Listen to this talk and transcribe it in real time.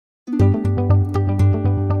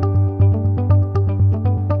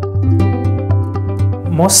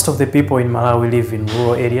Most of the people in Malawi live in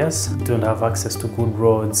rural areas, don't have access to good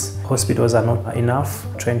roads. Hospitals are not enough,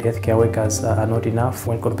 trained healthcare workers are not enough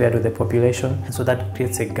when compared to the population. So that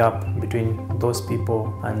creates a gap between those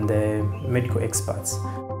people and the medical experts.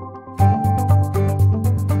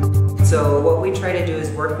 So what we try to do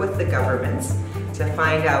is work with the governments to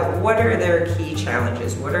find out what are their key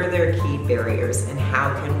challenges, what are their key barriers, and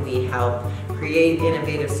how can we help create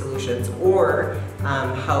innovative solutions or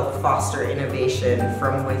help foster innovation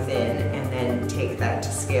from within and then take that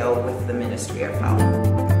to scale with the Ministry of Health.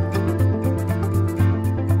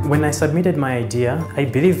 When I submitted my idea, I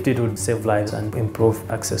believed it would save lives and improve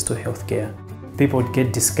access to healthcare. People would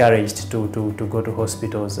get discouraged to go to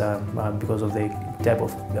hospitals because of the type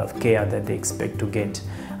of care that they expect to get.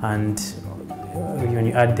 And when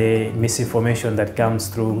you add the misinformation that comes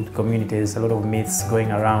through communities, a lot of myths going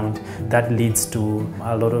around, that leads to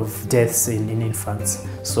a lot of deaths in infants.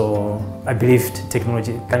 So I believed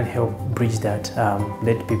technology can help bridge that,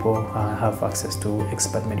 let people have access to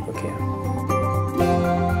expert medical care.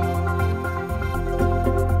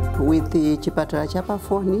 With the Chipatala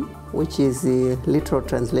Foni, which is the literal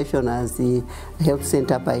translation as the health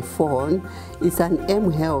center by phone, it's an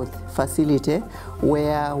M-Health facility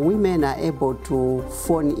where women are able to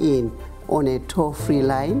phone in on a toll-free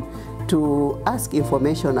line to ask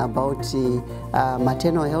information about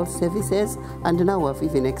maternal health services, and now we've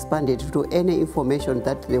even expanded to any information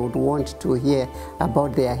that they would want to hear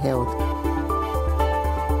about their health.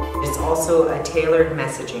 It's also a tailored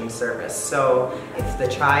messaging service. So if the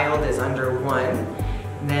child is under 1,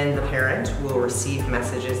 then the parent will receive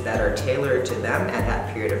messages that are tailored to them at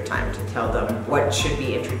that period of time to tell them what should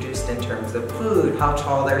be introduced in terms of food, how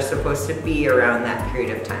tall they're supposed to be around that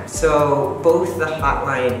period of time. So both the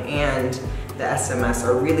hotline and the SMS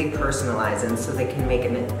are really personalized, and so they can make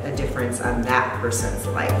a difference on that person's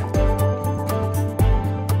life.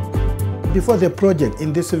 Before the project,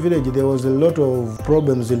 in this village, there was a lot of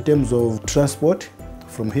problems in terms of transport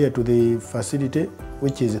from here to the facility,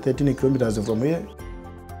 which is 13 kilometers from here.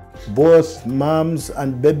 Both moms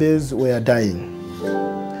and babies were dying.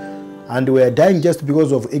 And were dying just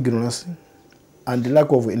because of ignorance and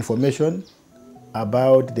lack of information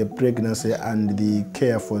about the pregnancy and the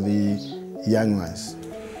care for the young ones.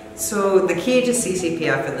 So the key to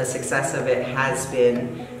CCPF and the success of it has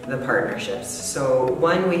been the partnerships. So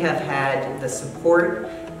one, we have had the support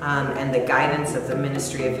and the guidance of the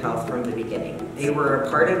Ministry of Health from the beginning. They were a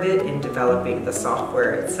part of it in developing the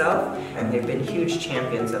software itself, and they've been huge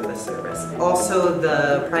champions of the service. Also,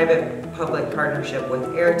 the private-public partnership with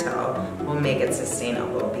Airtel will make it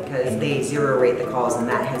sustainable because they zero-rate the calls, and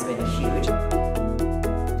that has been huge.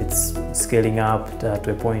 It's scaling up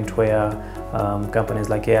to a point where companies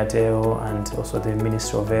like Airtel and also the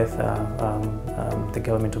Ministry of Health, the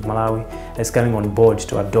government of Malawi, is coming on board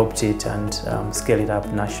to adopt it and scale it up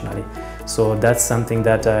nationally. So that's something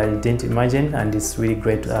that I didn't imagine, and it's really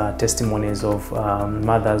great testimonies of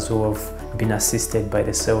mothers who have been assisted by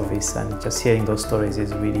the service, and just hearing those stories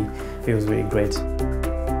feels really great.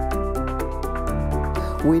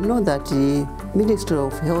 We know that the Ministry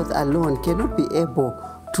of Health alone cannot be able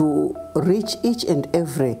to reach each and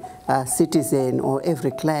every citizen or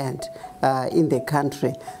every client in the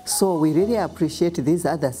country. So we really appreciate these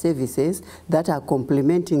other services that are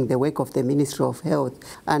complementing the work of the Ministry of Health.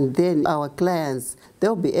 And then our clients,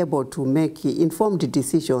 they'll be able to make informed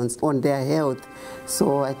decisions on their health.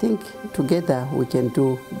 So I think together we can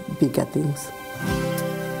do bigger things.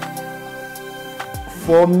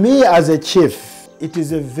 For me as a chief, it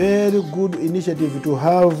is a very good initiative to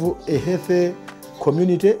have a healthy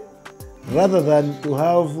community rather than to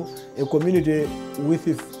have a community with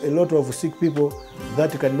a lot of sick people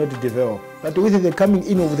that cannot develop. But with the coming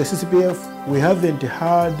in of the CCPF, we haven't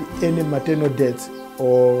had any maternal deaths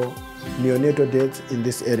or neonatal deaths in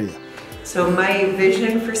this area. So my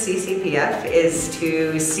vision for CCPF is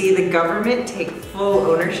to see the government take full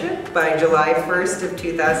ownership by July 1st of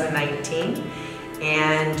 2019.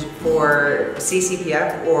 And for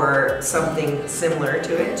CCPF or something similar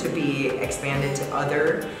to it to be expanded to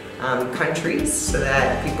other countries so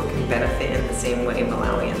that people can benefit in the same way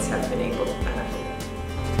Malawians have been able to benefit.